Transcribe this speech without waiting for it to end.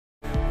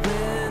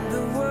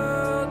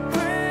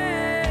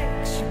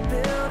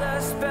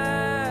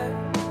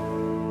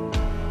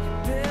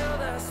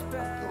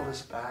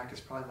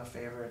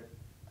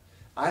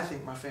I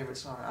think, my favorite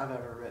song I've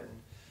ever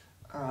written.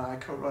 I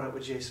co-wrote it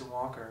with Jason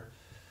Walker.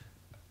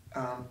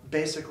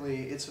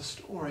 Basically, it's a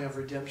story of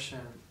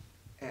redemption,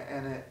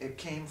 and it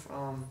came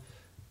from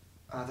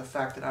the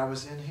fact that I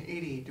was in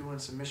Haiti doing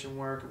some mission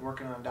work and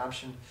working on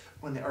adoption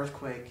when the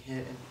earthquake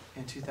hit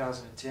in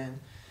 2010.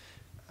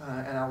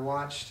 And I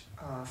watched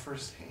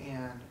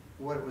firsthand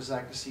what it was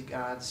like to see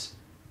God's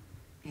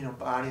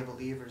body of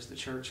believers, the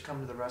church, come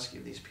to the rescue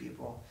of these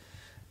people.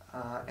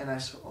 And I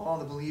saw all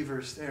the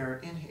believers there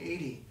in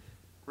Haiti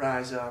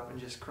rise up and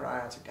just cry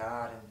out to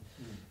God,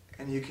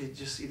 and you could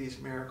just see these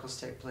miracles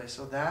take place.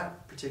 So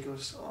that particular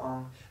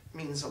song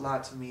means a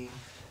lot to me,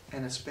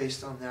 and it's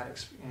based on that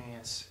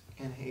experience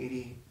in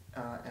Haiti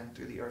and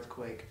through the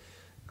earthquake.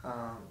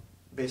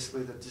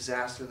 Basically the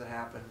disaster that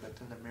happened, but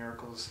then the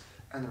miracles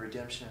and the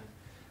redemption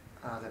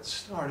that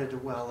started to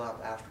well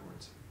up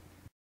afterwards.